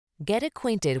Get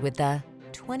acquainted with the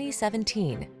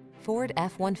 2017 Ford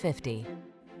F-150.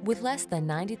 With less than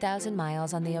 90,000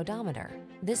 miles on the odometer,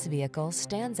 this vehicle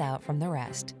stands out from the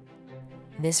rest.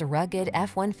 This rugged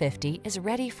F-150 is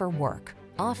ready for work,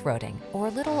 off-roading, or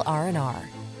a little R&R.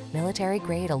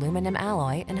 Military-grade aluminum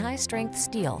alloy and high-strength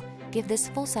steel give this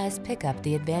full-size pickup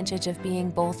the advantage of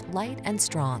being both light and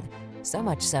strong, so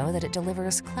much so that it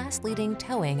delivers class-leading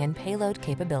towing and payload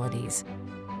capabilities.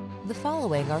 The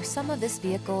following are some of this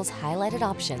vehicle's highlighted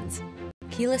options: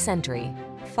 keyless entry,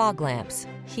 fog lamps,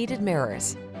 heated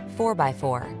mirrors,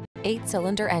 4x4,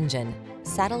 8-cylinder engine,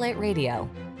 satellite radio,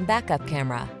 backup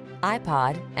camera,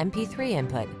 iPod, MP3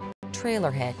 input, trailer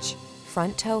hitch,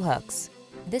 front tow hooks.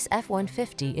 This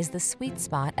F-150 is the sweet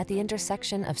spot at the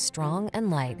intersection of strong and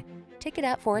light. Take it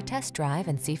out for a test drive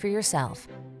and see for yourself.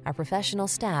 Our professional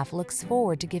staff looks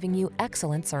forward to giving you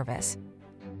excellent service.